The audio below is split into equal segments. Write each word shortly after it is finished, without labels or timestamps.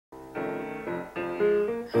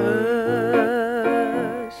Hush,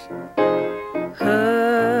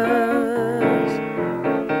 hush,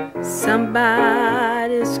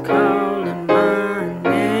 somebody's calling my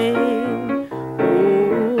name.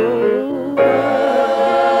 Oh,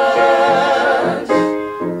 hush,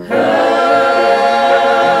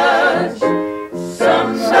 hush,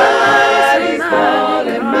 somebody's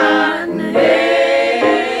calling my name.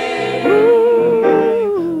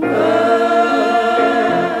 Ooh,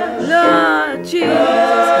 Lord Jesus,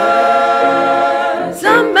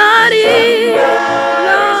 somebody, Lord,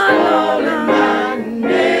 Lord, Lord.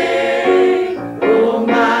 Oh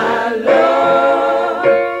my Lord,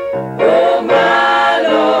 oh my Lord,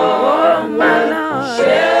 oh my Lord,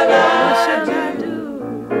 shall what shall I do?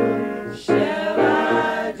 Shall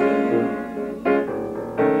I do?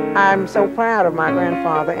 I'm so proud of my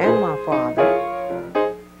grandfather and my father.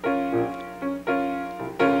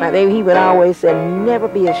 He would always say, never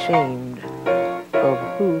be ashamed of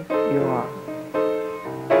who you are.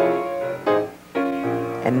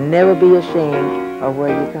 And never be ashamed of where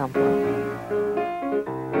you come from.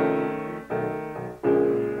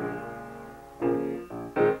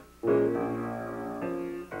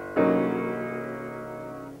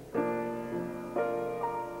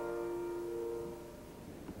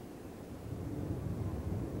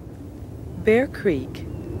 Bear Creek,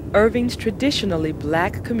 Irving's traditionally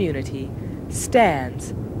black community,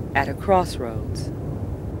 stands at a crossroads.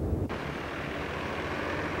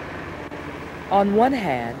 On one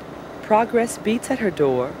hand, progress beats at her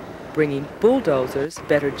door, bringing bulldozers,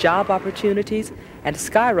 better job opportunities, and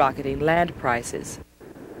skyrocketing land prices.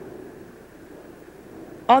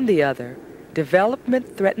 On the other,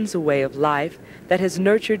 development threatens a way of life that has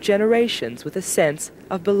nurtured generations with a sense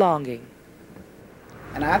of belonging.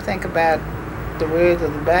 And I think about the words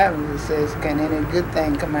of the Bible that says, can any good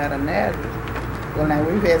thing come out of Nazareth? Well, now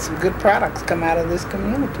we've had some good products come out of this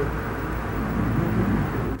community.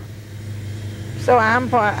 So I'm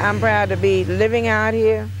proud to be living out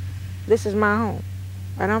here. This is my home,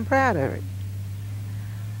 and I'm proud of it.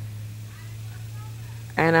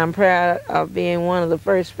 And I'm proud of being one of the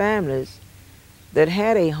first families that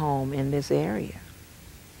had a home in this area.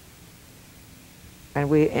 And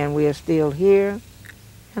we are still here,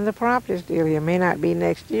 and the property is still here. May not be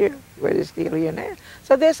next year, but it's still here now.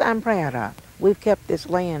 So this I'm proud of. We've kept this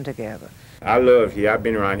land together. I love here. I've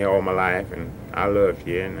been around here all my life, and I love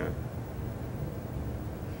here. And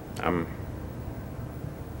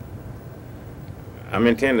I'm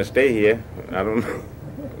intending to stay here. I don't know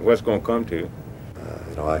what's going to come to. You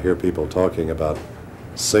know, I hear people talking about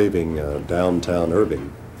saving downtown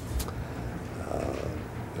Irving.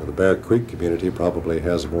 The Bear Creek community probably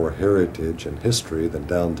has more heritage and history than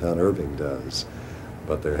downtown Irving does,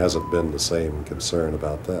 but there hasn't been the same concern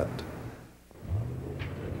about that.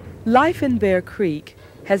 Life in Bear Creek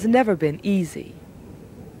has never been easy.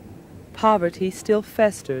 Poverty still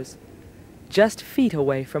festers, just feet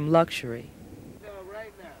away from luxury.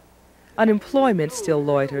 Unemployment still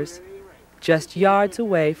loiters, just yards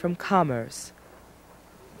away from commerce.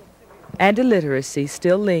 And illiteracy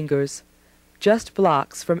still lingers, just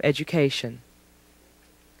blocks from education.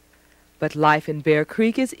 But life in Bear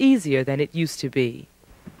Creek is easier than it used to be.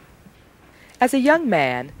 As a young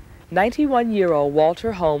man, 91-year-old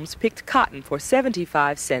Walter Holmes picked cotton for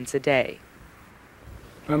 75 cents a day.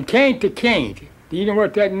 From cane to cane. Do you know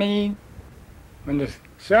what that means? When the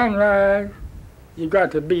sun rises, you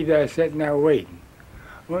got to be there sitting there waiting.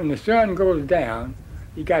 When the sun goes down,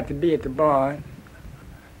 you got to be at the barn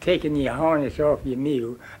taking your harness off your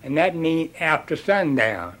mule, and that means after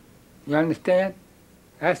sundown. You understand?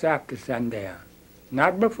 That's after sundown,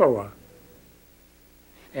 not before.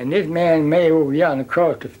 And this man may over yonder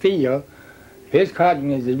across the field, if his cotton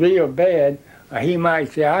is real bad, he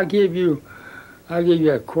might say, I'll give you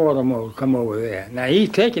a quarter more to come over there. Now he's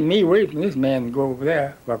taking me away from this man to go over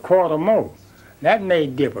there for a quarter more. That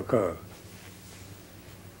made difficult.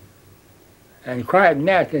 And quite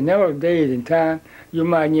naturally, in those days and time, you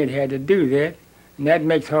might not have to do that, and that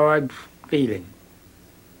makes hard feeling.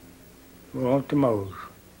 Want the most.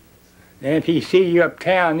 Then if he see you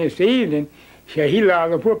uptown this evening, he'll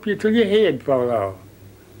liable to whoop you till your head fall off.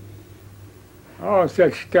 All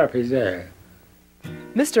such stuff is there.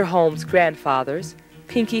 Mr. Holmes' grandfathers,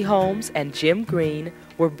 Pinky Holmes and Jim Green,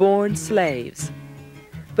 were born slaves.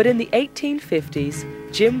 But in the 1850s,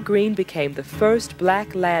 Jim Green became the first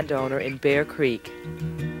black landowner in Bear Creek.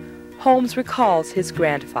 Holmes recalls his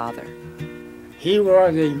grandfather. He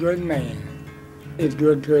was a good man. He's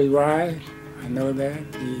good to his wife, I know that.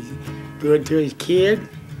 He's good to his kids,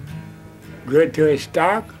 good to his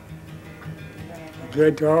stock,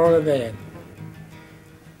 good to all of that.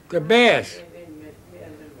 The best.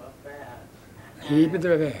 Keep it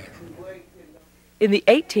the best. In the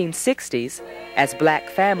 1860s, as black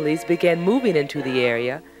families began moving into the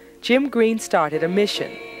area, Jim Green started a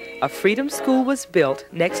mission. A freedom school was built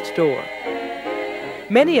next door.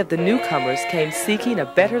 Many of the newcomers came seeking a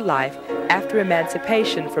better life after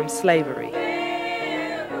emancipation from slavery.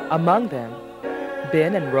 Among them,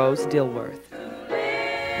 Ben and Rose Dilworth.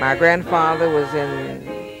 My grandfather was in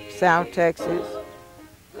South Texas,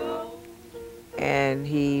 and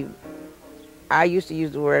I used to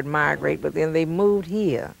use the word migrate, but then they moved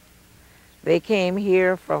here. They came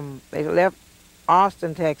here they left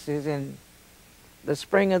Austin, Texas in the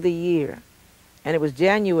spring of the year, and it was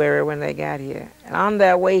January when they got here. And on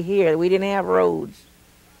their way here, we didn't have roads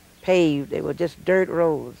paved. They were just dirt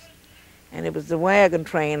roads. And it was the wagon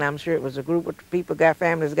train. I'm sure it was a group of people,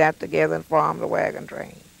 families got together and formed the wagon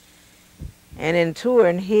train. And in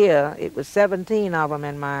touring here, it was 17 of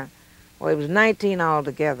them it was 19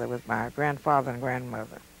 altogether with my grandfather and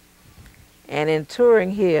grandmother. And in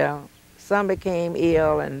touring here, some became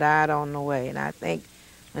ill and died on the way. And I think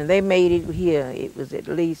when they made it here, it was at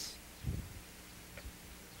least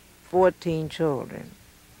 14 children,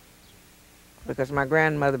 because my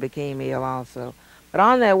grandmother became ill also. But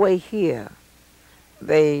on their way here,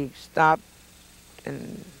 they stopped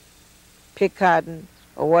and picked cotton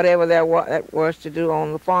or whatever that was to do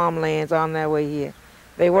on the farmlands on their way here.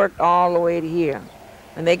 They worked all the way to here.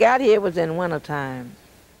 When they got here, it was in wintertime.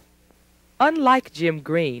 Unlike Jim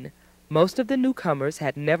Green, most of the newcomers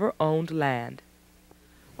had never owned land.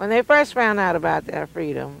 When they first found out about their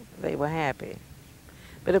freedom, they were happy.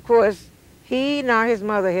 But of course, he nor his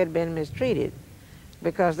mother had been mistreated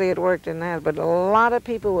because they had worked in the house. But a lot of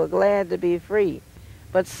people were glad to be free.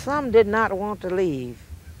 But some did not want to leave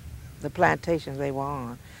the plantations they were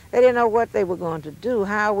on. They didn't know what they were going to do.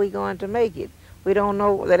 How are we going to make it? We don't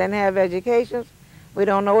know. They didn't have educations. We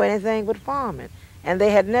don't know anything but farming. And they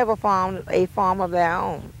had never farmed a farm of their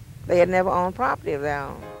own. They had never owned property of their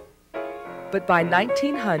own. But by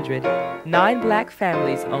 1900, 9 black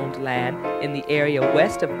families owned land in the area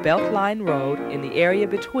west of Beltline Road, in the area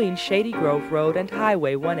between Shady Grove Road and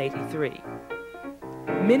Highway 183.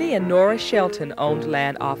 Minnie and Nora Shelton owned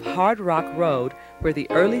land off Hard Rock Road, where the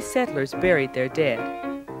early settlers buried their dead.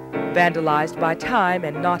 Vandalized by time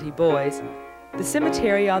and naughty boys, the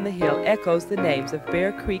cemetery on the hill echoes the names of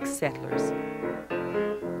Bear Creek settlers.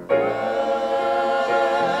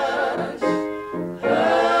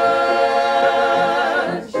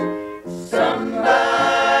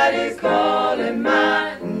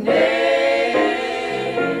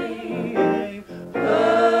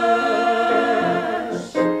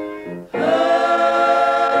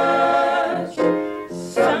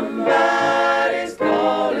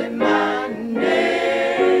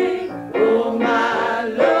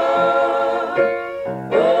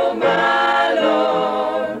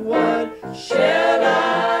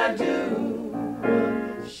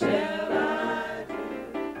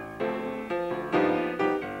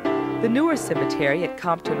 The newer cemetery at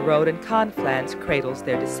Compton Road and Conflans cradles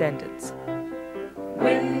their descendants.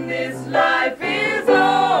 When this life is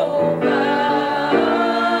over,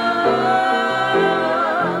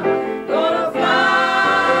 gonna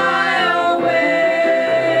fly away,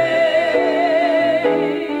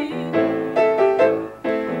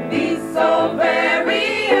 be so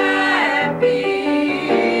very happy,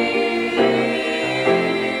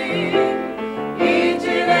 each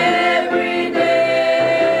and every day.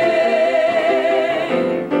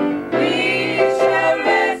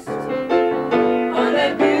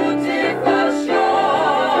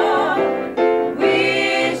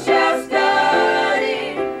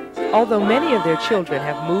 Although many of their children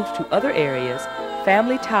have moved to other areas,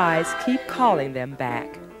 family ties keep calling them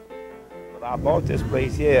back. I bought this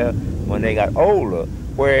place here when they got older,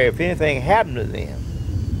 where if anything happened to them,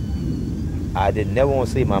 I didn't never want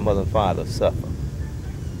to see my mother and father suffer.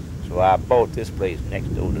 So I bought this place next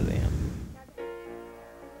door to them.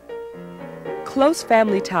 Close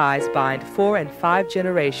family ties bind 4 and 5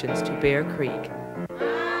 generations to Bear Creek.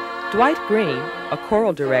 Dwight Green, a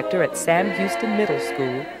choral director at Sam Houston Middle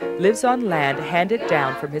School, lives on land handed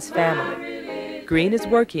down from his family. Green is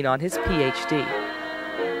working on his Ph.D.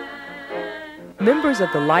 Members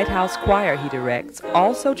of the Lighthouse Choir he directs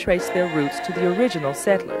also trace their roots to the original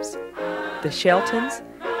settlers, the Sheltons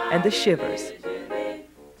and the Shivers.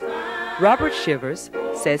 Robert Shivers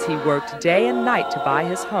says he worked day and night to buy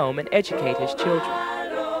his home and educate his children.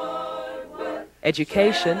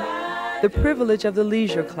 Education, the privilege of the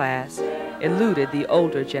leisure class, eluded the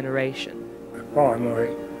older generation. Farm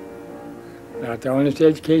work. Not the only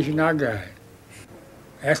education I got.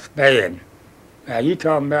 That's bad. Now you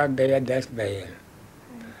talking about bad, that's bad.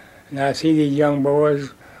 And I see these young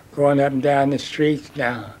boys going up and down the streets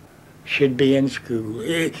now, should be in school,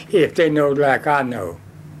 if they know like I know.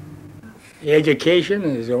 Education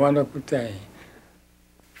is a wonderful thing.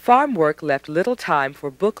 Farm work left little time for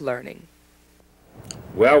book learning.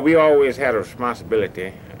 Well, we always had a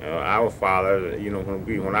responsibility. Our father, you know,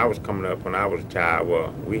 when I was coming up, when I was a child,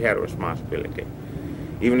 well, we had a responsibility.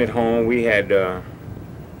 Even at home, we had,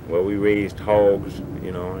 well, we raised hogs,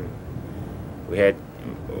 you know, and we had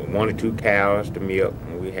 1 or 2 cows to milk,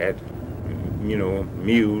 and we had, you know,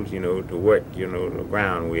 mules, you know, to work, you know, the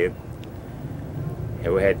ground with.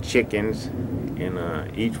 And we had chickens,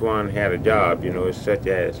 and each one had a job, you know, such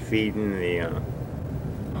as feeding the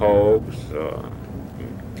hogs,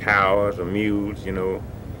 cows or mules, you know,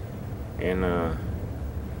 and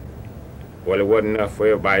well, it wasn't enough for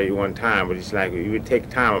everybody at one time, but it's like you would take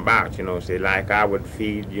time about, you know, say like I would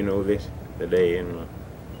feed, you know, this today, and my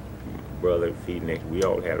brother would feed next. We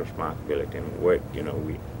all had a responsibility and work, you know,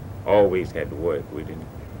 we always had to work. We didn't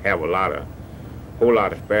have a whole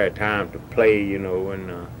lot of spare time to play, you know,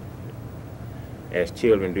 and as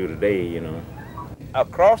children do today, you know.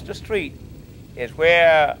 Across the street is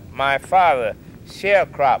where my father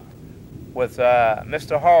sharecropped with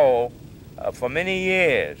Mr. Hall for many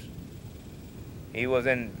years. He was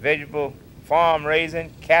in vegetable farm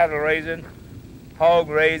raising, cattle raising, hog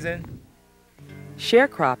raising.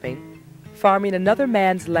 Sharecropping, farming another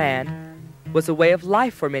man's land, was a way of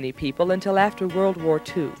life for many people until after World War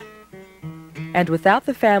II. And without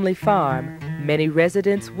the family farm, many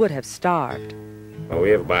residents would have starved. Well,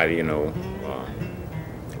 everybody, you know,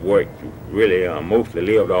 worked, really mostly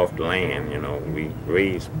lived off the land, you know. We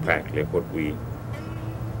raised practically what we,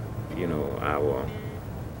 you know, our,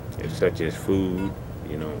 such as food,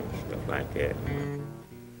 you know, stuff like that.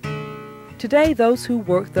 Today, those who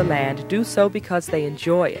work the land do so because they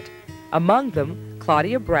enjoy it. Among them,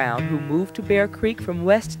 Claudia Brown, who moved to Bear Creek from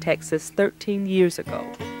West Texas 13 years ago.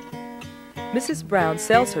 Mrs. Brown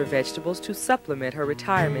sells her vegetables to supplement her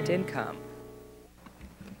retirement income.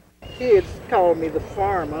 Kids call me the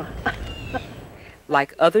farmer.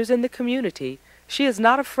 Like others in the community, she is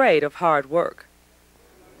not afraid of hard work.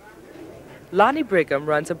 Lonnie Brigham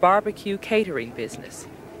runs a barbecue catering business.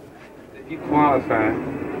 If you qualify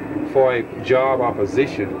for a job or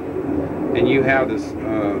position and you have this,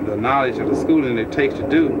 the knowledge of the schooling it takes to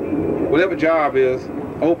do, whatever job is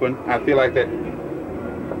open, I feel like that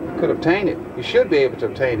you could obtain it. You should be able to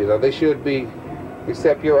obtain it, or they should be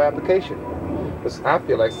accept your application. But I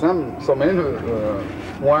feel like so many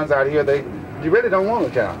ones out here, you really don't want a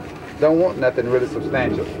job. Don't want nothing really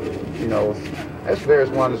substantial. You know, that's various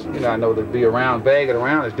ones, you know, I know that be around, begging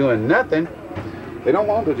around, is doing nothing. They don't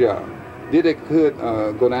want the job. Did they could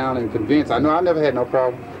go down and convince. I know I never had no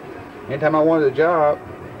problem. Anytime I wanted a job,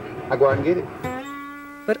 I go out and get it.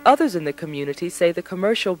 But others in the community say the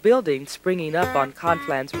commercial buildings springing up on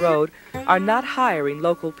Conflans Road are not hiring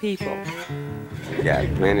local people. We got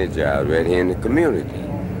plenty of jobs right here in the community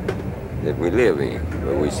that we live in,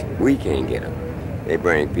 but we can't get them. They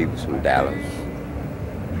bring people from Dallas,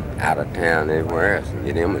 out of town, everywhere else, and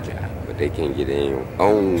get them a job, but they can't get their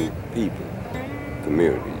own people,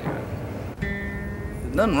 community jobs.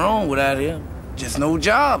 There's nothing wrong with out here. Just no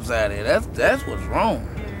jobs out here. That's what's wrong.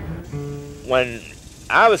 When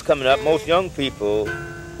I was coming up, most young people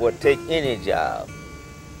would take any job.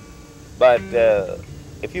 But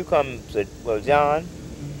if you come and say, well, John,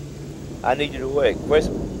 I need you to work.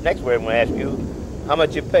 Next word I'm going to ask you, how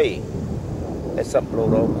much you pay? That's something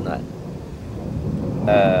blowed over or not.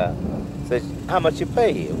 Says, how much you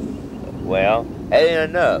pay? Well, that ain't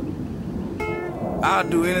enough. I'll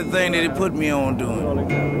do anything that they put me on doing.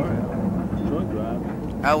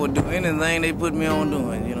 I would do anything they put me on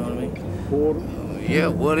doing, you know what I mean? Yeah,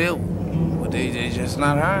 whatever. But they just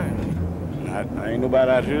not hiring. I ain't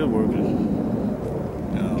nobody out here working.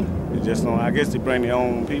 You know, they just don't, I guess they bring their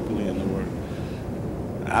own people in to work.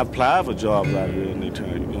 I applied for jobs out here and they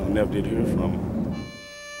turned, you know, never did hear from them.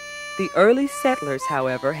 The early settlers,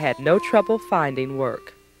 however, had no trouble finding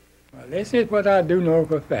work. Well, this is what I do know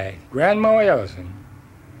for a fact. Grandma Ellison,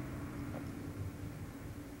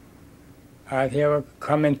 I'd hear her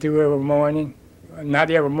coming through every morning.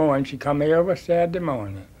 Not every morning, she come here every Saturday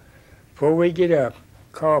morning. Before we get up,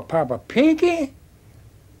 call Papa, Pinky,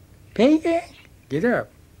 Pinky, get up.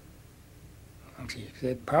 And she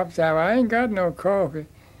said, Papa said, I ain't got no coffee.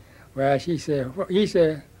 Well, he said,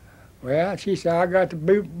 well, she said, I got to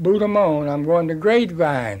boot them on. I'm going to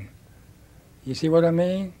Grapevine. You see what I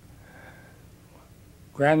mean?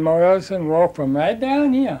 Grandma Ellison walked from right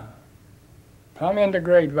down here, plumb into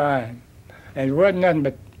Grapevine. And it wasn't nothing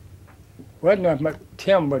but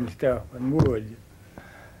timber and stuff and wood.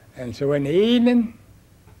 And so in the evening,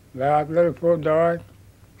 about a little before dark,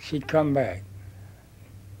 she'd come back.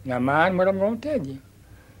 Now mind what I'm going to tell you.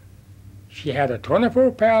 She had a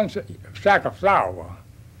 24-pound sack of flour,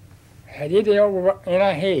 had it over in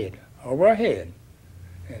her head, over her head,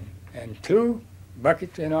 and 2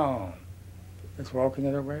 buckets in her arm. Just walking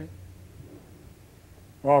it away.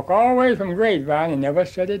 Walk all the way from Grapevine and never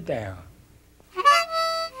set it down.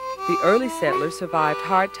 The early settlers survived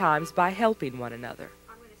hard times by helping one another.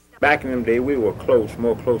 Back in them days, we were close,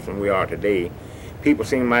 more close than we are today. People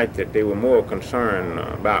seemed like that they were more concerned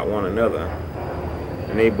about one another.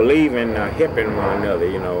 And they believe in helping one another,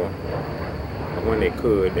 you know, when they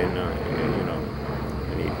could, and you know,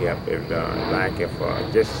 they need help. If, like if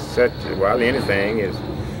just such, well, anything is,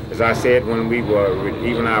 as I said, when we were,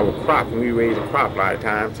 even our crop, when we raised a crop, a lot of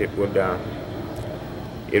times it would,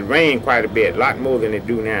 it rained quite a bit, a lot more than it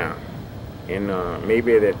do now. And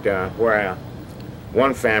maybe that where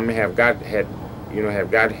one family had got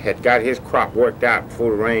his crop worked out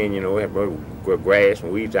before the rain, you know, had grass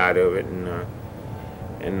and weeds out of it,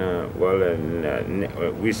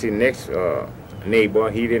 we see next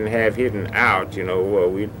neighbor, he didn't have hidden out, you know,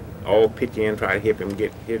 we all pitch in, try to help him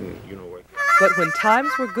get hidden, you know. But when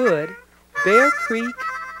times were good, Bear Creek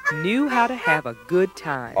knew how to have a good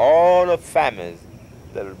time. All the families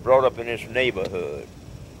that were brought up in this neighborhood,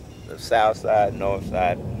 the south side, north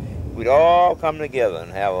side, we'd all come together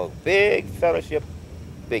and have a big fellowship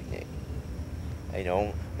picnic. You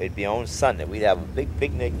know, it'd be on Sunday. We'd have a big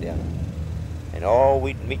picnic dinner. And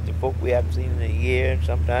we'd meet the folk we haven't seen in a year, and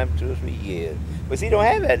sometimes 2 or 3 years. But see, you don't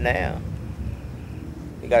have that now.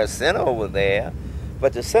 You got a center over there,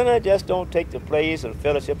 but the center just don't take the place of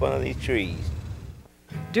fellowship under these trees.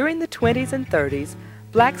 During the 20s and 30s,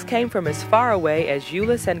 blacks came from as far away as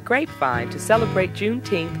Euless and Grapevine to celebrate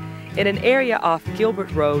Juneteenth in an area off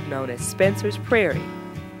Gilbert Road known as Spencer's Prairie.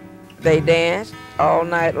 They danced all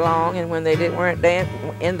night long, and when they weren't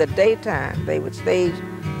dancing in the daytime, they would stage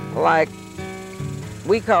like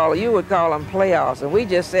you would call them playoffs, and we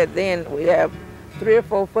just said then we'd have 3 or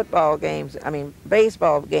 4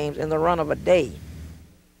 baseball games in the run of a day.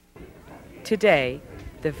 Today,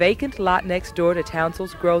 the vacant lot next door to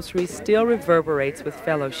Townsell's Grocery still reverberates with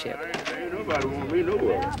fellowship. Nobody want me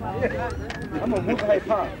nowhere. I'm a hey,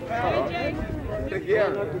 Pop.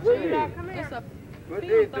 Together. But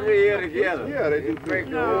they 3 here together. Yeah, they do great.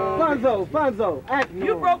 Fonzo, act me.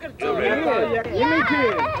 You broke it too. Yeah, give me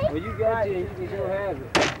 10. Well, you got 10, you can still have it.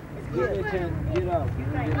 Give me 10, get up.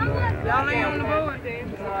 Y'all ain't on the board, then.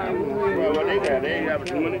 Well, what they got, they ain't having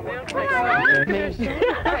 20.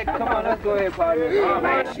 Come on, let's go ahead, Pop.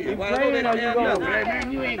 You playing or you going? Man,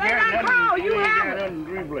 you ain't got nothing. You ain't got nothing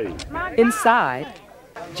to replay. Inside,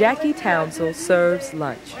 Jackie Townsell serves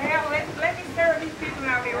lunch. Well, let me serve these people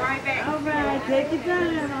and I'll be right back. All right, take your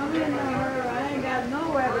time. I'm in no hurry. I ain't got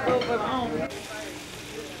nowhere to go but home.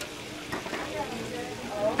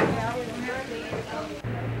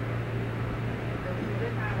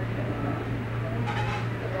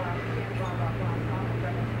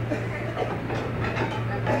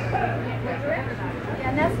 Yeah,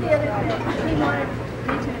 and that's the other thing. He wanted me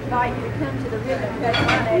to invite you to come to the ribbon cutting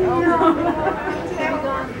Monday.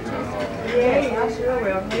 Yes, I sure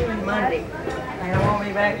will. I'm leaving Monday. They don't want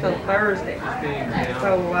me back till Thursday. So,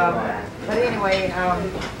 but anyway,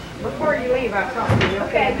 before you leave, I'll talk to you.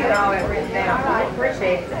 Okay, get all that written down. I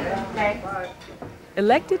appreciate it. Okay.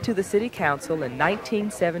 Elected to the city council in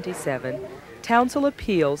 1977, Townsell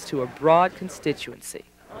appeals to a broad constituency.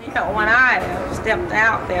 You know, when I stepped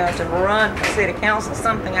out there to run for city council,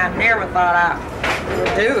 something I never thought I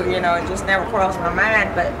would do, you know, it just never crossed my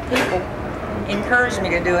mind, but people encouraged me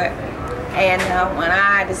to do it. And when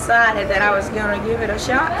I decided that I was going to give it a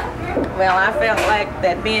shot, well, I felt like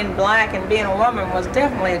that being black and being a woman was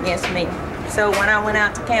definitely against me. So when I went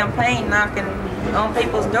out to campaign knocking on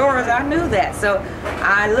people's doors, I knew that. So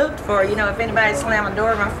I looked for, you know, if anybody slammed a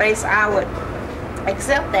door in my face, I would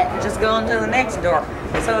accept that and just go on to the next door.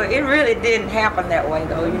 So it really didn't happen that way,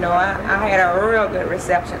 though. You know, I had a real good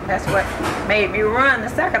reception. That's what made me run the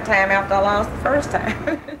second time after I lost the first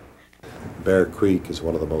time. Bear Creek is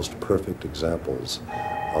one of the most perfect examples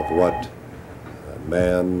of what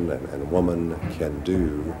man and woman can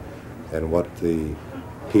do and what the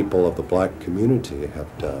people of the black community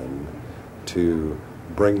have done to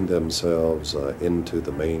bring themselves into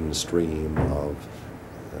the mainstream of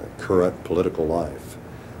current political life.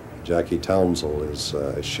 Jackie Townsell is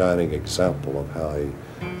a shining example of how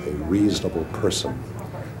a reasonable person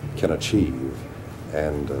can achieve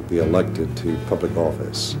and be elected to public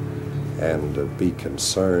office and be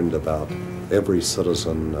concerned about every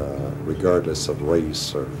citizen regardless of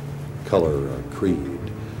race or color or creed,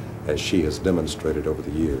 as she has demonstrated over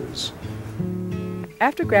the years.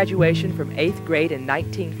 After graduation from 8th grade in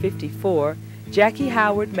 1954, Jackie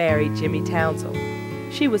Howard married Jimmy Townsend.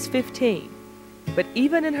 She was 15, but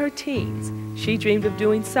even in her teens, she dreamed of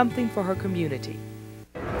doing something for her community.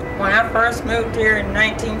 When I first moved here in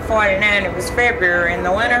 1949, it was February in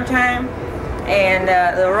the wintertime, and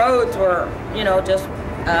the roads were, you know, just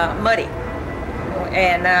muddy.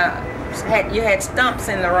 And you had stumps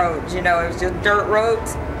in the roads, you know, it was just dirt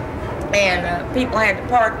roads. And people had to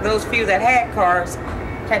park, those few that had cars,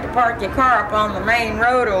 had to park your car up on the main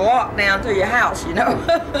road or walk down to your house, you know.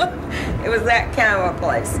 It was that kind of a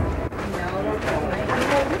place.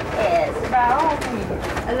 Yes, about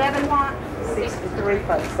 11 what? 63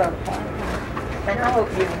 for some point. And I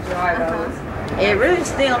hope you enjoy those. It really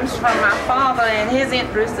stems from my father and his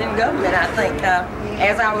interest in government, I think.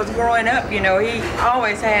 As I was growing up, you know, he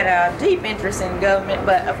always had a deep interest in government,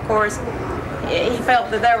 but of course, he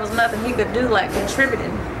felt that there was nothing he could do like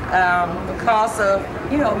contributing because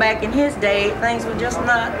of, you know, back in his day, things were just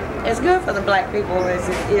not as good for the black people as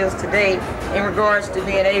it is today in regards to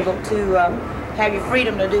being able to have your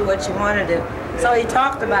freedom to do what you want to do. So he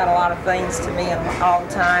talked about a lot of things to me all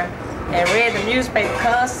the time and read the newspaper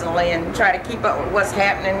constantly and try to keep up with what's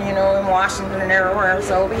happening, you know, in Washington and everywhere.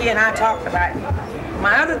 So he and I talked about it.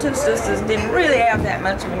 My other two sisters didn't really have that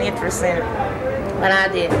much of an interest in it, but I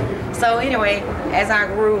did. So anyway, as I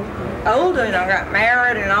grew older and I got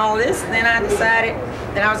married and all this, then I decided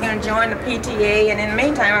that I was going to join the PTA, and in the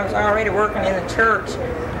meantime I was already working in the church,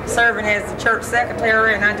 serving as the church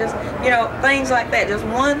secretary, and I just, you know, things like that. Just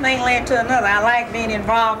one thing led to another. I like being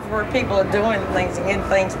involved where people are doing things and getting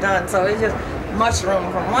things done, so it's just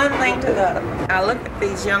mushroomed from one thing to the other. I look at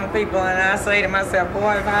these young people and I say to myself,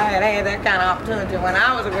 boy, if I had had that kind of opportunity when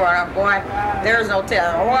I was growing up, boy, there's no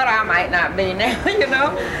telling what I might not be now, you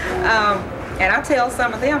know. And I tell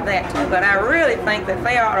some of them that too, but I really think that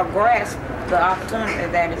they ought to grasp the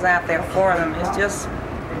opportunity that is out there for them. It's just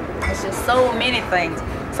so many things,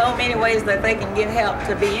 so many ways that they can get help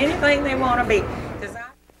to be anything they want to be.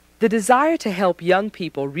 The desire to help young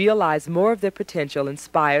people realize more of their potential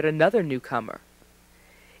inspired another newcomer.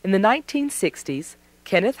 In the 1960s,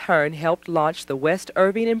 Kenneth Hearn helped launch the West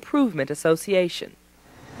Irving Improvement Association.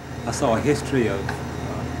 I saw a history of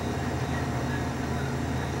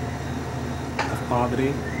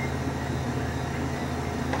poverty,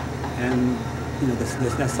 and you know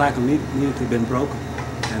that cycle needed to have been broken.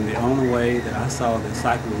 And the only way that I saw the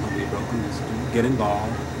cycle was going to be broken was to get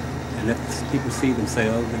involved and let people see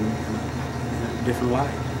themselves in a different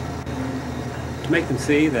light. To make them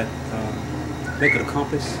see that they could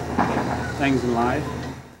accomplish things in life.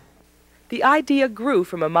 The idea grew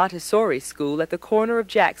from a Montessori school at the corner of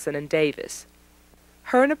Jackson and Davis.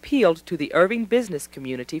 Hearn appealed to the Irving business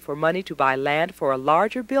community for money to buy land for a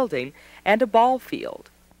larger building and a ball field.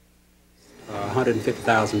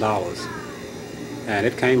 $150,000. And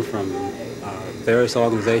it came from various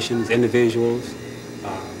organizations, individuals,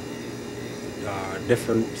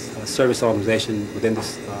 different service organizations within the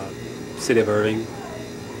city of Irving,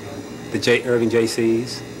 the Irving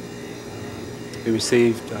JCs. We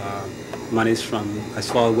received monies from as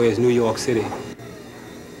far away as New York City.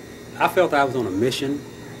 I felt I was on a mission,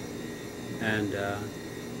 and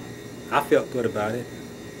I felt good about it.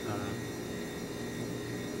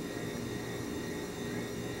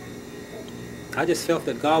 I just felt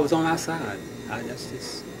that God was on our side.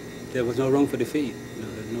 There was no room for defeat. You know,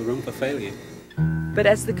 there's no room for failure. But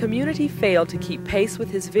as the community failed to keep pace with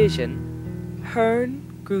his vision,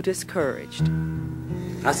 Hearn grew discouraged.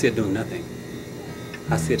 I see it doing nothing.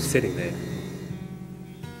 I see it sitting there.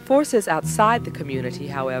 Forces outside the community,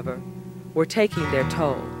 however, were taking their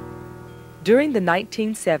toll. During the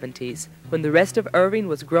 1970s, when the rest of Irving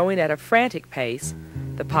was growing at a frantic pace,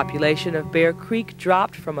 the population of Bear Creek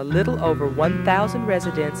dropped from a little over 1,000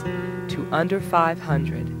 residents to under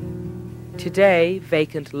 500. Today,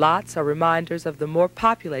 vacant lots are reminders of the more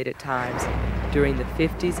populated times during the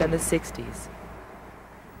 50s and the 60s.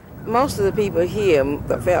 Most of the people here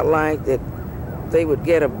felt like that they would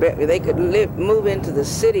get they could move into the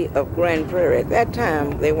city of Grand Prairie. At that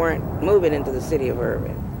time, they weren't moving into the city of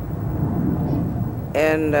Irving.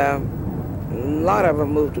 And a lot of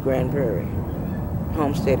them moved to Grand Prairie,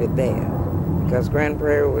 homesteaded there, because Grand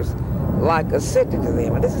Prairie was like a city to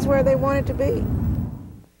them, and this is where they wanted to be.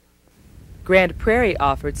 Grand Prairie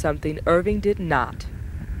offered something Irving did not: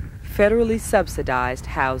 federally subsidized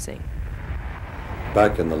housing.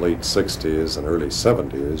 Back in the late 60s and early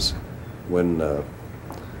 70s, when the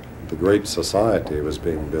Great Society was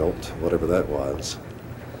being built, whatever that was,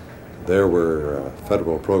 there were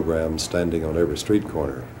federal programs standing on every street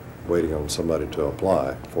corner, waiting on somebody to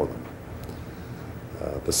apply for them.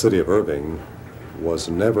 The city of Irving was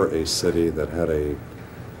never a city that had a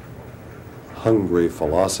hungry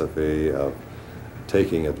philosophy of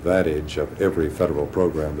taking advantage of every federal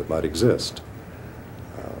program that might exist.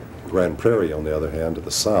 Grand Prairie, on the other hand, to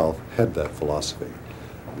the south, had that philosophy.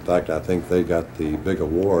 In fact, I think they got the big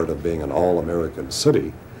award of being an all-American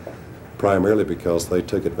city, primarily because they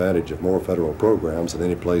took advantage of more federal programs than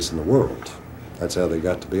any place in the world. That's how they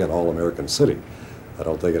got to be an all-American city. I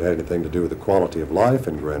don't think it had anything to do with the quality of life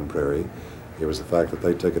in Grand Prairie. It was the fact that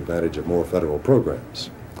they took advantage of more federal programs.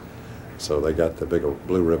 So they got the big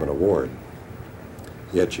Blue Ribbon Award.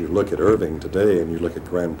 Yet you look at Irving today and you look at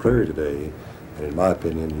Grand Prairie today, and in my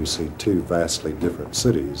opinion, you see two vastly different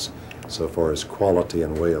cities. So far as quality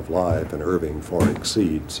and way of life, and Irving far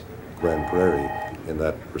exceeds Grand Prairie in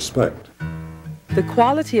that respect. The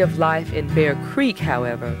quality of life in Bear Creek,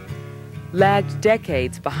 however, lagged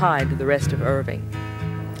decades behind the rest of Irving.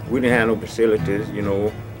 We didn't have no facilities, you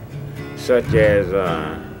know, such as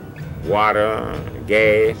water,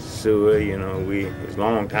 gas, sewer, you know. It was a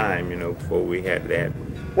long time, you know, before we had that.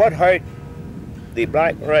 What hurt the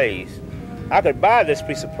black race? I could buy this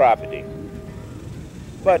piece of property,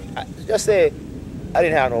 but just say I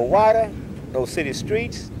didn't have no water, no city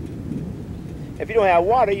streets. If you don't have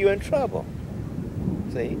water, you're in trouble,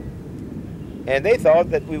 see? And they thought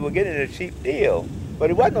that we were getting a cheap deal, but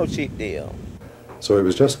it wasn't no cheap deal. So it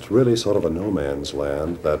was just really sort of a no man's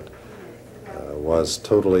land that was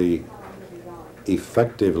totally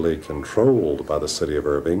effectively controlled by the city of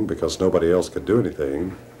Irving because nobody else could do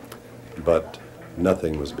anything, but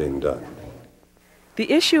nothing was being done.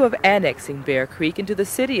 The issue of annexing Bear Creek into the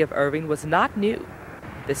city of Irving was not new.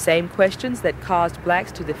 The same questions that caused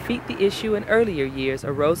blacks to defeat the issue in earlier years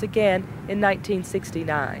arose again in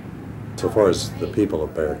 1969. So far as the people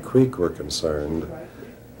of Bear Creek were concerned,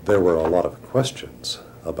 there were a lot of questions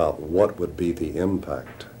about what would be the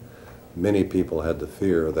impact. Many people had the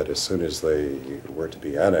fear that as soon as they were to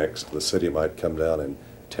be annexed, the city might come down and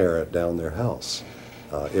tear it down their house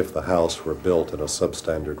if the house were built in a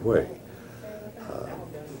substandard way.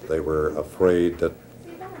 They were afraid that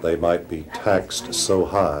they might be taxed so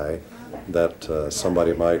high that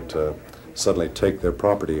somebody might suddenly take their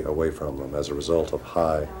property away from them as a result of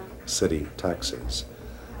high city taxes.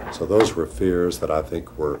 So those were fears that I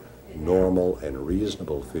think were normal and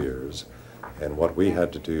reasonable fears, and what we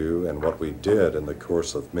had to do and what we did in the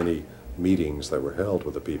course of many meetings that were held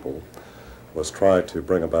with the people was try to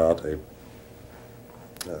bring about a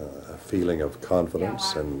feeling of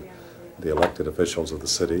confidence in the elected officials of the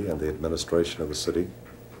city and the administration of the city,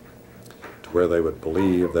 to where they would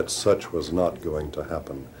believe that such was not going to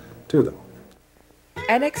happen to them.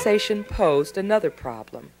 Annexation posed another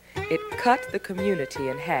problem. It cut the community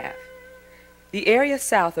in half. The area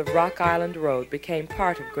south of Rock Island Road became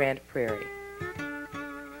part of Grand Prairie.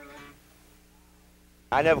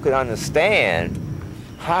 I never could understand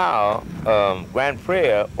how Grand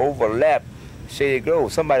Prairie overlapped Shady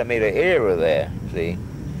Grove. Somebody made an error there, see?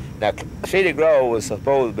 Now, Shady Grove was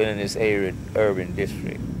supposed to be in this area, urban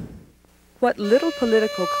district. What little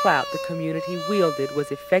political clout the community wielded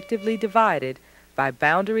was effectively divided by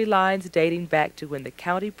boundary lines dating back to when the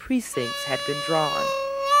county precincts had been drawn.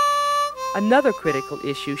 Another critical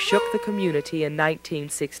issue shook the community in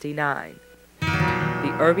 1969.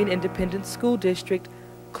 The Irving Independent School District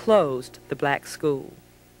closed the black school.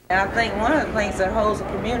 I think one of the things that holds the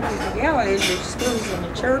community together is your schools and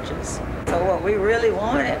your churches. So what we really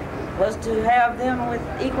wanted was to have them with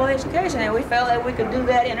equal education, and we felt that we could do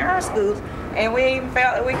that in our schools, and we even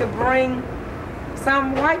felt that we could bring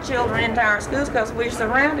some white children into our schools because we're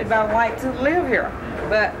surrounded by whites who live here,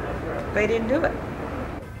 but they didn't do it.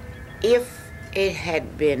 If it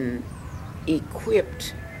had been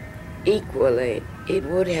equipped equally, it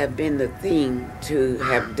would have been the thing to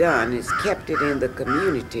have done, is kept it in the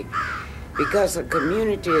community. Because a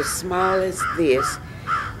community as small as this,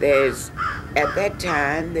 at that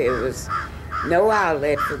time, there was no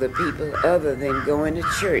outlet for the people other than going to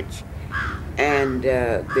church. And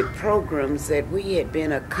the programs that we had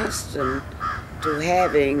been accustomed to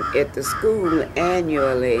having at the school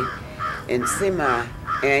annually and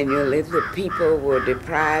semi-annually, the people were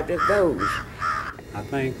deprived of those. I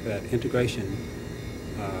think that integration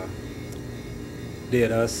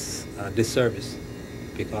did us a disservice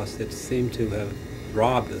because it seemed to have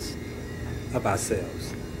robbed us of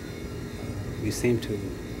ourselves. We seem to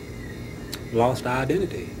have lost our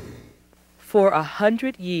identity. For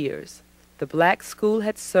 100 years, the black school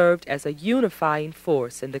had served as a unifying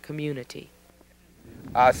force in the community.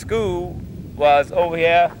 Our school was over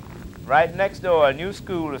here, right next door, a new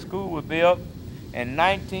school. The school was built In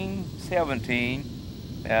 1917,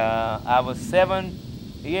 I was 7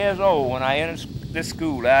 years old when I entered this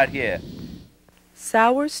school out here.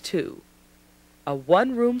 Sowers 2, a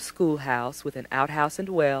one-room schoolhouse with an outhouse and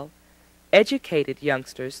well, educated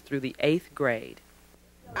youngsters through the 8th grade.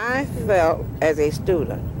 I felt as a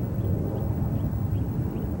student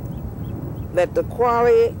that the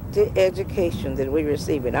quality education that we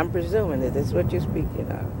received, and I'm presuming that that's what you're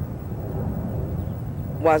speaking of,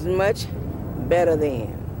 was much better then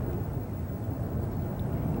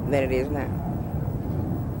than it is now.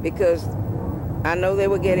 Because I know they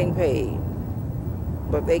were getting paid,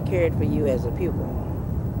 but they cared for you as a pupil,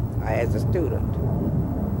 or as a student.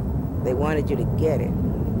 They wanted you to get it.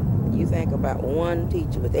 You think about one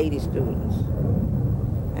teacher with 80 students,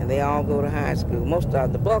 and they all go to high school. Most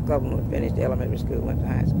of the bulk of them finished elementary school, went to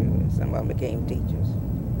high school, and some of them became teachers,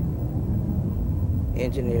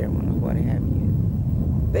 engineering, or what have you.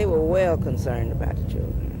 They were well concerned about the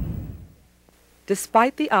children.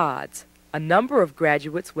 Despite the odds, a number of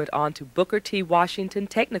graduates went on to Booker T. Washington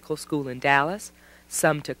Technical School in Dallas,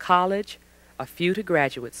 some to college, a few to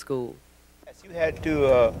graduate school. Yes, you had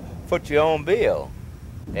to foot your own bill.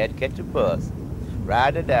 You had to catch a bus,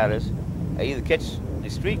 ride to Dallas, or either catch the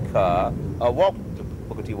streetcar or walk to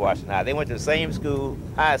Booker T. Washington High. They went to the same school,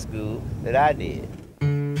 high school, that I did.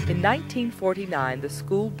 In 1949, the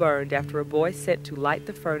school burned after a boy sent to light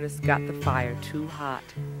the furnace got the fire too hot.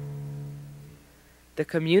 The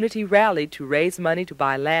community rallied to raise money to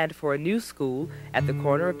buy land for a new school at the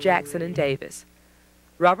corner of Jackson and Davis.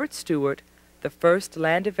 Robert Stewart, the first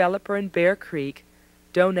land developer in Bear Creek,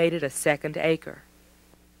 donated a 2nd acre.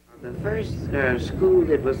 The first school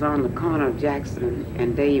that was on the corner of Jackson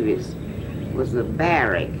and Davis was a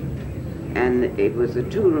barrack, and it was a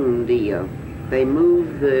 2-room deal. They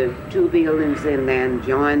moved the 2 buildings in there and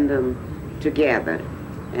joined them together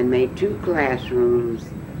and made 2 classrooms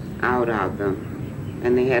out of them.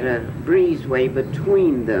 And they had a breezeway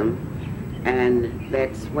between them, and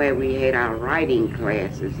that's where we had our writing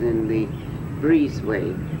classes, in the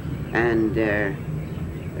breezeway. And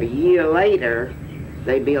a year later,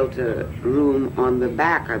 they built a room on the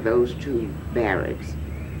back of those 2 barracks.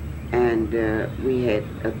 And we had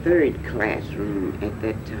a 3rd classroom at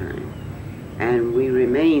that time. And we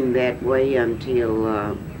remained that way until,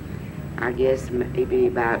 I guess, maybe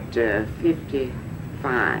about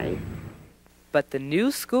 55. But the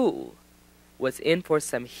new school was in for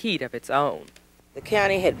some heat of its own. The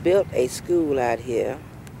county had built a school out here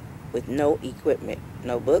with no equipment,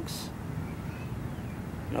 no books,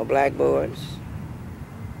 no blackboards,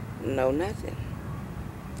 no nothing.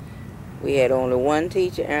 We had only one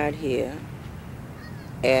teacher out here,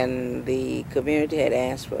 and the community had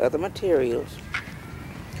asked for other materials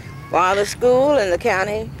for the school, and the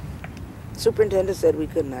county superintendent said we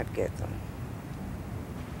could not get them.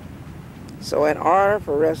 So in order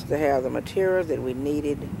for us to have the materials that we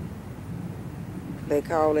needed, they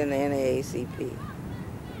called in the NAACP.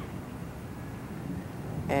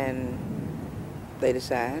 And they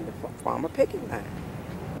decided to form a picket line.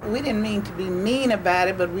 We didn't mean to be mean about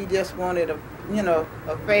it, but we just wanted a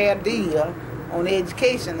fair deal on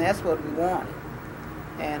education. That's what we wanted.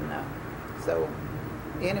 And so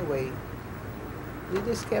anyway, we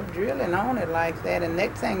just kept drilling on it like that, and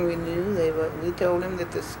next thing we knew, we told them that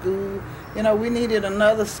the school, we needed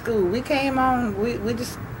another school. We came on, we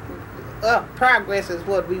just, progress is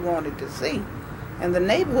what we wanted to see, and the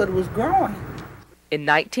neighborhood was growing. In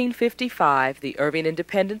 1955, the Irving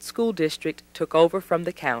Independent School District took over from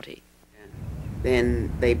the county.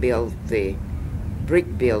 Then they built the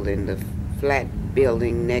brick building, the flat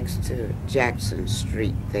building next to Jackson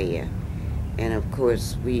Street there. And of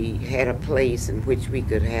course, we had a place in which we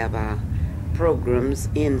could have our programs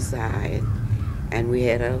inside, and we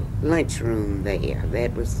had a lunchroom there.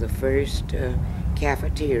 That was the first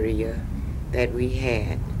cafeteria that we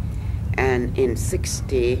had. And in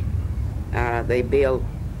 '60, they built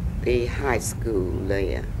the high school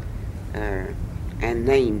there and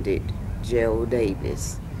named it Joe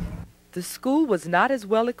Davis. The school was not as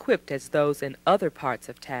well equipped as those in other parts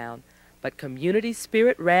of town, but community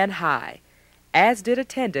spirit ran high, as did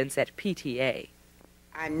attendance at PTA.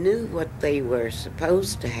 I knew what they were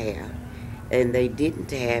supposed to have, and they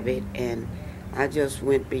didn't have it, and I just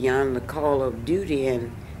went beyond the call of duty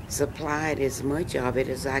and supplied as much of it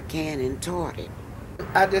as I can and taught it.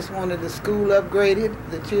 I just wanted the school upgraded,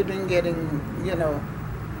 the children getting,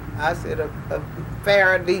 I said a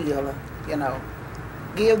fair deal,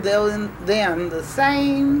 give them the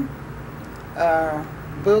same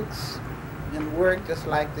books and work just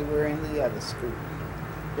like they were in the other school.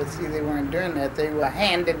 But see, they weren't doing that. They were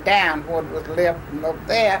handing down what was left from up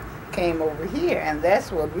there came over here, and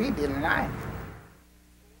that's what we didn't like.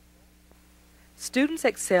 Students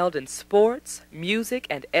excelled in sports, music,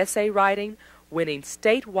 and essay writing, winning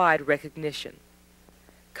statewide recognition.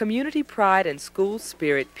 Community pride and school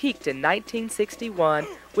spirit peaked in 1961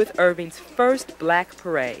 with Irving's first black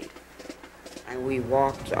parade. And we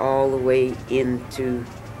walked all the way into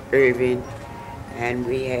Irving, and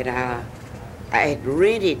we had I had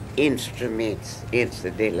rented instruments,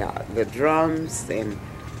 incidentally, the drums, and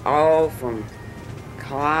all from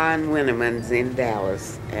Klein Winnemans in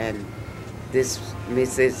Dallas. And this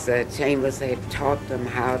Mrs. Chambers had taught them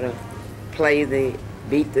how to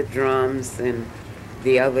beat the drums and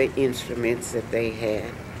the other instruments that they had.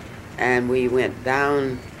 And we went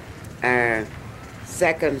down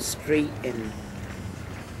 2nd Street and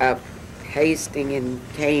up Hastings and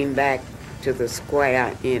came back to the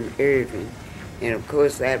square in Irving. And of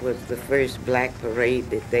course that was the first black parade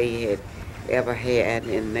that they had ever had,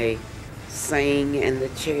 and they sang, and the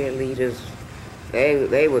cheerleaders,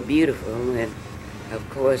 they were beautiful. And of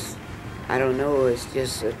course, I don't know, it's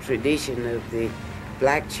just a tradition of the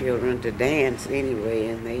black children to dance anyway,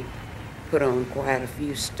 and they put on quite a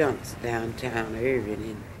few stunts downtown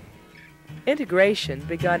Irving. Integration,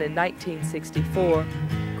 begun in 1964,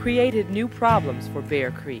 created new problems for Bear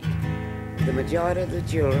Creek. The majority of the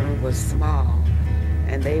children were small,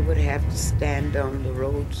 and they would have to stand on the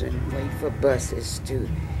roads and wait for buses to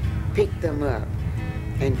pick them up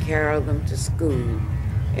and carry them to school.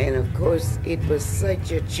 And of course, it was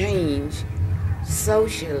such a change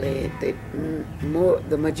socially that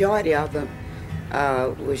the majority of them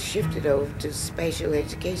was shifted over to special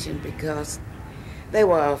education because they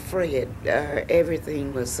were afraid.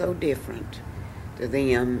 Everything was so different to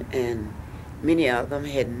them, and many of them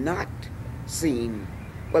had not seen,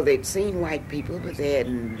 well, they'd seen white people, but they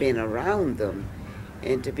hadn't been around them.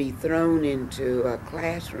 And to be thrown into a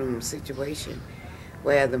classroom situation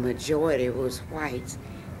where the majority was whites,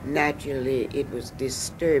 naturally it was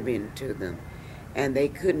disturbing to them. And they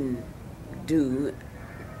couldn't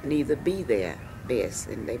neither be their best,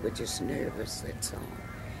 and they were just nervous, that's all.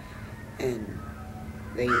 And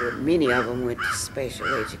many of them went to special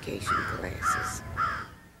education classes.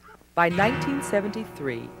 By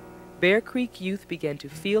 1973, Bear Creek youth began to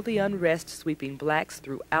feel the unrest sweeping blacks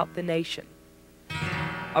throughout the nation.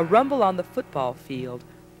 A rumble on the football field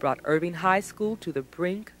brought Irving High School to the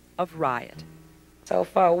brink of riot. So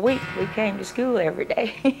for a week, we came to school every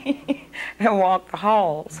day and walked the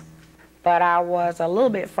halls. But I was a little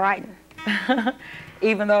bit frightened,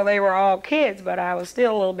 even though they were all kids, but I was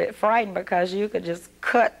still a little bit frightened because you could just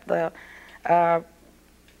cut the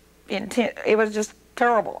intent. It was just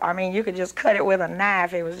terrible. I mean, you could just cut it with a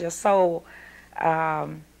knife. It was just so, the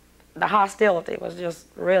hostility was just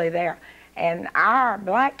really there. And our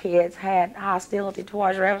black kids had hostility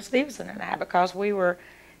towards Reverend Stevenson and I because we were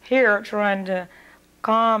here trying to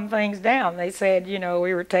calm things down. They said, you know,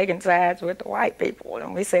 we were taking sides with the white people,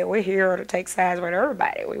 and we said we're here to take sides with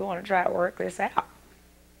everybody. We want to try to work this out.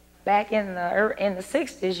 Back in the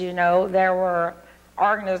 60s, you know, there were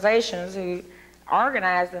organizations who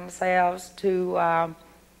organized themselves to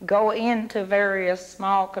go into various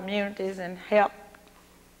small communities and help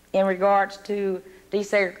in regards to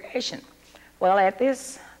desegregation. Well, at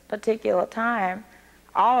this particular time,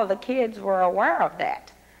 all of the kids were aware of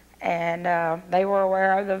that, and they were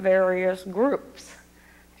aware of the various groups.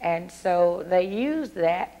 And so they used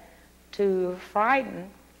that to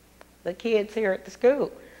frighten the kids here at the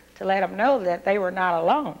school, to let them know that they were not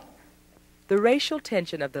alone. The racial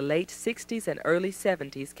tension of the late 60s and early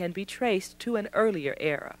 70s can be traced to an earlier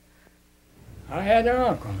era. I had an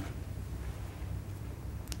uncle.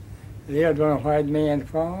 Lived on a white man's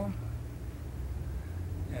farm.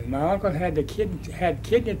 And my uncle had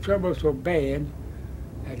kidney trouble so bad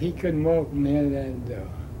that he couldn't walk from the end of that door.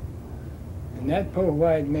 And that poor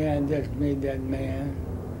white man just made that man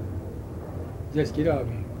just get up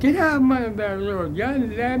and get out of my road, God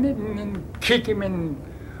damn it, and kick him, and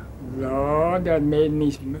Lord, that made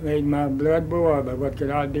my blood boil, but what could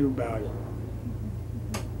I do about it?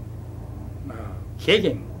 Kick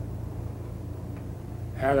him.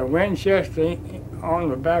 Had a Winchester on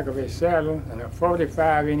the back of his saddle and a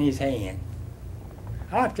 .45 in his hand.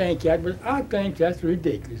 I think that's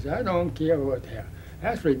ridiculous. I don't care what the hell.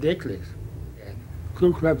 That's ridiculous.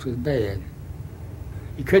 Ku Klux was bad.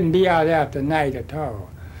 You couldn't be out after night at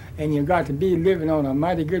all. And you got to be living on a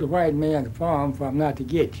mighty good white man's farm for him not to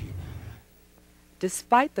get you.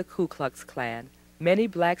 Despite the Ku Klux Klan, many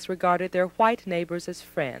blacks regarded their white neighbors as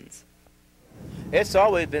friends. It's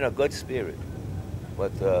always been a good spirit,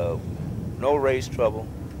 but no race trouble.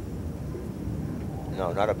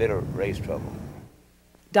 No, not a bit of race trouble.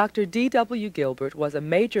 Dr. D.W. Gilbert was a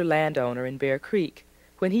major landowner in Bear Creek.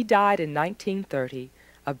 When he died in 1930,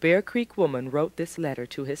 a Bear Creek woman wrote this letter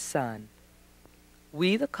to his son.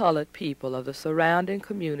 We, the colored people of the surrounding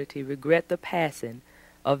community, regret the passing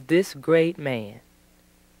of this great man.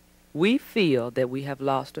 We feel that we have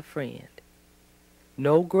lost a friend.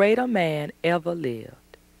 No greater man ever lived.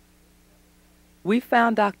 We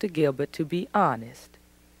found Dr. Gilbert to be honest,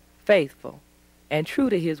 faithful, and true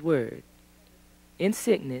to his word. In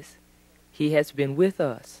sickness, he has been with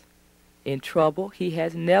us. In trouble, he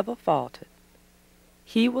has never faltered.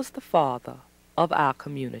 He was the father of our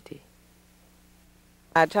community.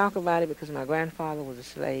 I talk about it because my grandfather was a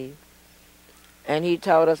slave, and he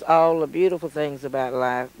taught us all the beautiful things about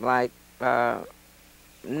life, like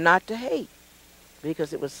not to hate,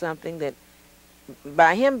 because it was something that,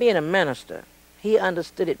 by him being a minister, he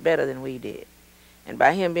understood it better than we did. And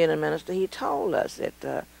by him being a minister, he told us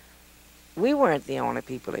that we weren't the only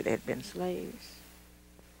people that had been slaves.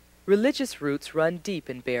 Religious roots run deep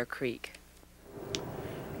in Bear Creek.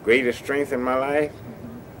 Greatest strength in my life,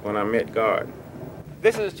 when I met God.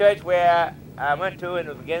 This is a church where I went to in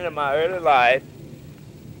the beginning of my early life,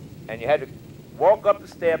 and you had to walk up the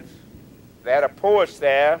steps. They had a porch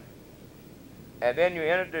there, and then you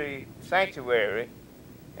entered the sanctuary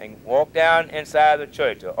and walk down inside the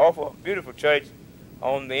church. An awful beautiful church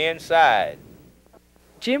on the inside.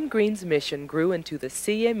 Jim Green's mission grew into the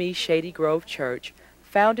CME Shady Grove Church,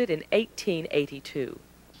 founded in 1882.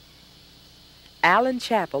 Allen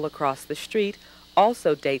Chapel across the street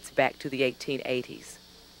also dates back to the 1880s.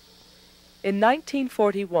 In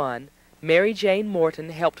 1941, Mary Jane Morton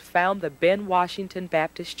helped found the Ben Washington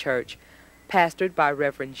Baptist Church, pastored by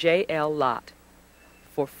Reverend J.L. Lott.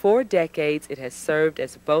 For 4 decades, it has served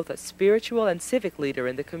as both a spiritual and civic leader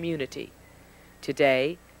in the community.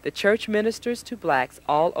 Today, the church ministers to blacks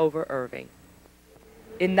all over Irving.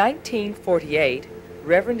 In 1948,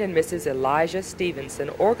 Reverend and Mrs. Elijah Stevenson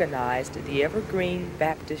organized the Evergreen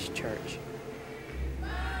Baptist Church.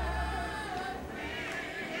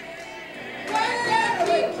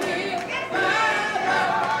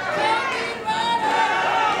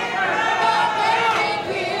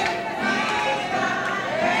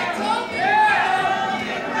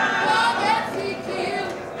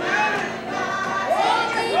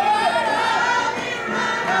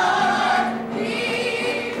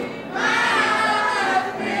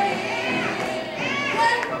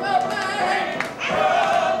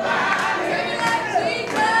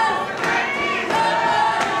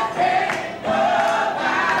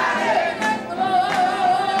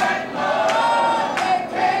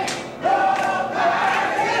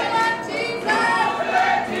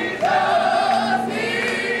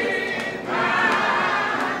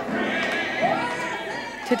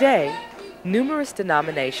 Today, numerous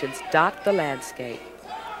denominations dot the landscape,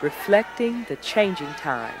 reflecting the changing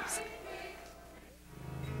times.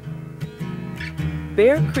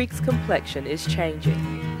 Bear Creek's complexion is changing.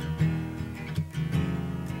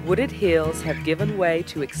 Wooded hills have given way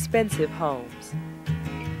to expensive homes.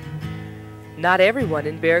 Not everyone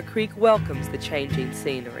in Bear Creek welcomes the changing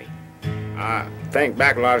scenery. I think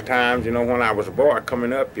back a lot of times, when I was a boy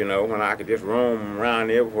coming up, when I could just roam around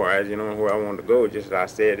everywhere, where I wanted to go. Just as I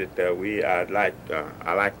said that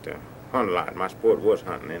I liked to hunt a lot. My sport was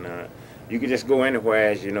hunting, and you could just go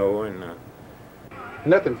anywhere, and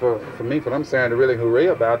nothing for me, what I'm saying to really hooray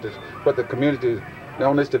about is what the community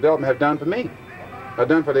on this development have done for me, have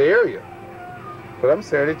done for the area. But I'm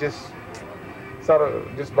saying it just sort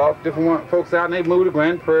of just brought different folks out, and they moved to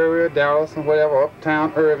Grand Prairie, Dallas, and whatever,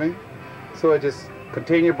 uptown Irving. So it just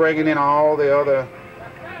continued bringing in all the other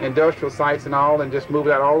industrial sites and all, and just moved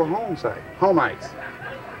out all the homeites.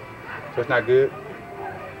 So it's not good.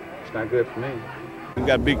 It's not good for me. We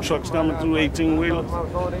got big trucks coming through, 18-wheelers,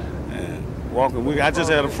 and walking. I just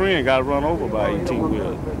had a friend got run over by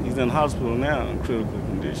 18-wheeler. He's in the hospital now in critical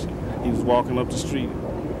condition. He was walking up the street,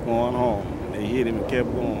 going home. They hit him and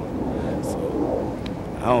kept going. So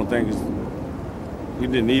I don't think we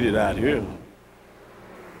didn't need it out here.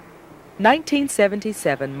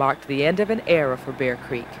 1977 marked the end of an era for Bear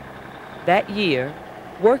Creek. That year,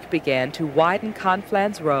 work began to widen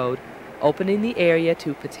Conflans Road, opening the area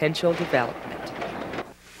to potential development.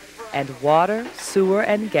 And water, sewer,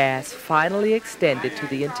 and gas finally extended to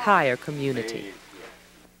the entire community.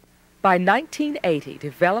 By 1980,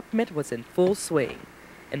 development was in full swing.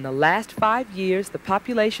 In the last 5 years, the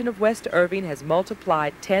population of West Irving has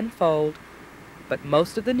multiplied tenfold, but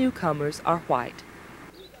most of the newcomers are white.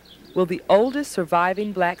 Will the oldest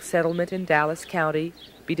surviving black settlement in Dallas County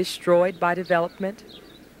be destroyed by development?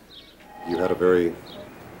 You had a very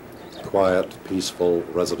quiet, peaceful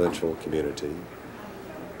residential community.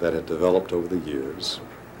 that had developed over the years.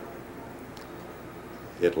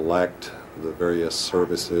 It lacked the various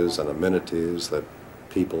services and amenities that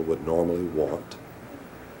people would normally want.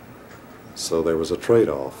 So there was a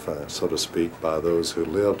trade-off, so to speak, by those who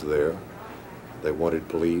lived there. They wanted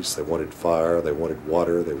police, they wanted fire, they wanted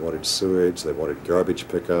water, they wanted sewage, they wanted garbage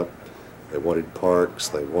pickup, they wanted parks,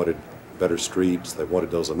 they wanted better streets, they wanted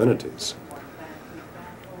those amenities.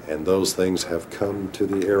 And those things have come to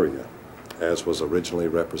the area as was originally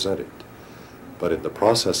represented. But in the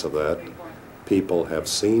process of that, people have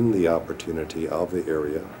seen the opportunity of the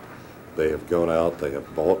area. They have gone out, they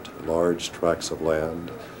have bought large tracts of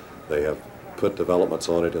land, they have put developments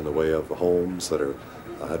on it in the way of homes that are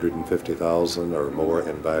 $150,000 or more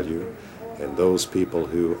in value, and those people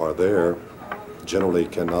who are there generally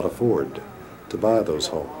cannot afford to buy those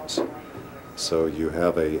homes. So you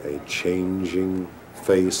have a changing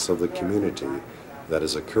face of the community that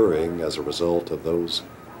is occurring as a result of those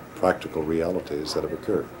practical realities that have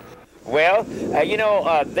occurred. Well,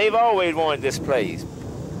 they've always wanted this place.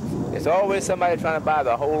 There's always somebody trying to buy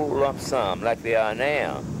the whole lump sum like they are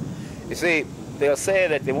now. You see, they'll say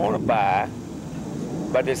that they want to buy,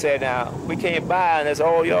 but they say, now, we can't buy unless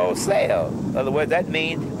all y'all sell. In other words, that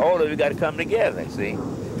means all of you got to come together, see?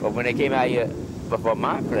 But when they came out here before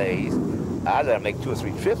my place, I got to make 2 or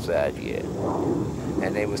 3 trips out here.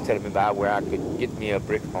 And they was telling me about where I could get me a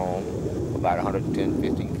brick home for about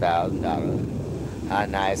 $110,000, $15,000, how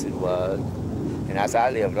nice it was. And I said, I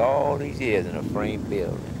lived all these years in a frame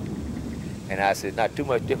building. And I said, not too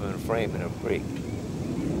much different in a frame than a brick.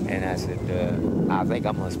 And I said, I think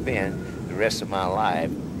I'm going to spend the rest of my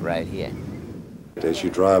life right here. As you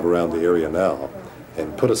drive around the area now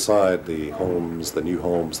and put aside the homes, the new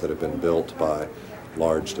homes that have been built by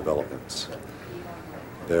large developments,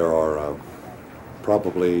 there are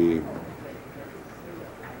probably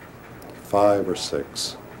 5 or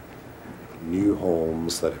 6 new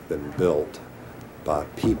homes that have been built by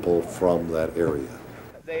people from that area.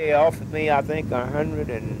 They offered me, I think,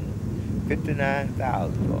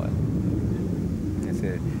 $159,000 for it. They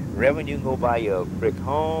said, Reverend, you can go buy your brick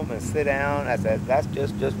home and sit down. I said, that's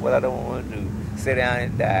just what I don't want to do, sit down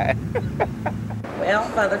and die. Well,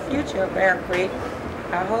 for the future of Bear Creek,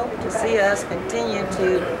 I hope to see us continue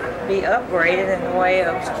to be upgraded in the way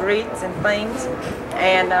of streets and things,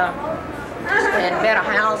 and better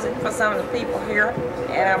housing for some of the people here.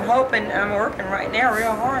 And I'm working right now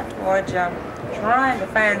real hard towards trying to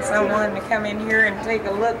find someone to come in here and take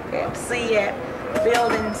a look and see at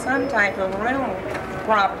building some type of rental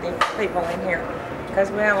property for people in here.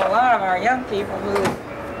 Because we have a lot of our young people who,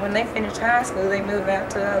 when they finish high school, they move out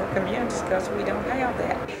to other communities because we don't have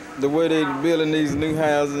that. The way they're building these new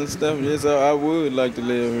houses and stuff, yes, I would like to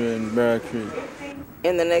live here in Bear Creek.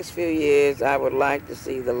 In the next few years, I would like to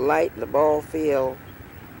see the light, the ball field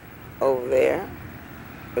over there,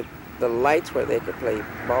 with the lights where they could play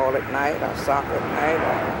ball at night or soccer at night.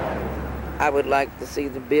 I would like to see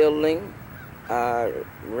the building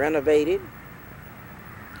renovated.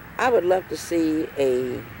 I would love to see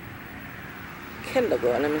a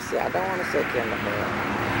kindergarten. Let me see, I don't want to say kindergarten.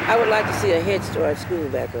 I would like to see a Head Start school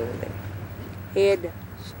back over there. Head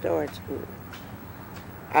Start school.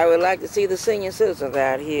 I would like to see the senior citizens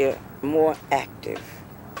out here more active.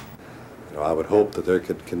 I would hope that there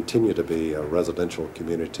could continue to be a residential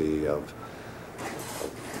community of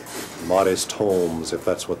modest homes, if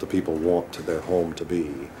that's what the people want their home to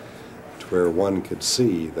be, to where one could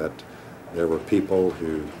see that there were people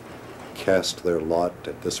who cast their lot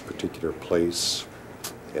at this particular place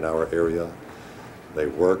in our area. They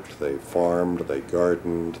worked, they farmed, they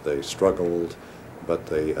gardened, they struggled, but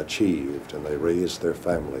they achieved and they raised their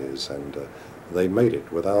families, and they made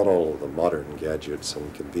it without all of the modern gadgets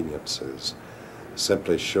and conveniences,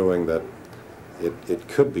 simply showing that it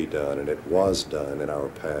could be done, and it was done in our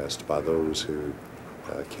past by those who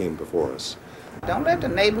came before us. Don't let the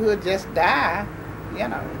neighborhood just die,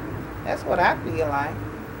 That's what I feel like.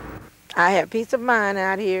 I have peace of mind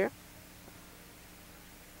out here.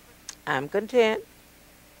 I'm content.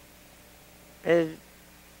 And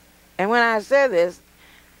when I say this,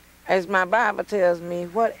 as my Bible tells me,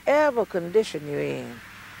 whatever condition you're in,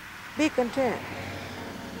 be content.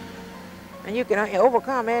 And you can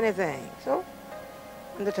overcome anything. So,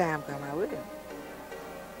 when the time comes, I will.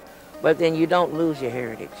 But then you don't lose your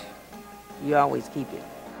heritage. You always keep it.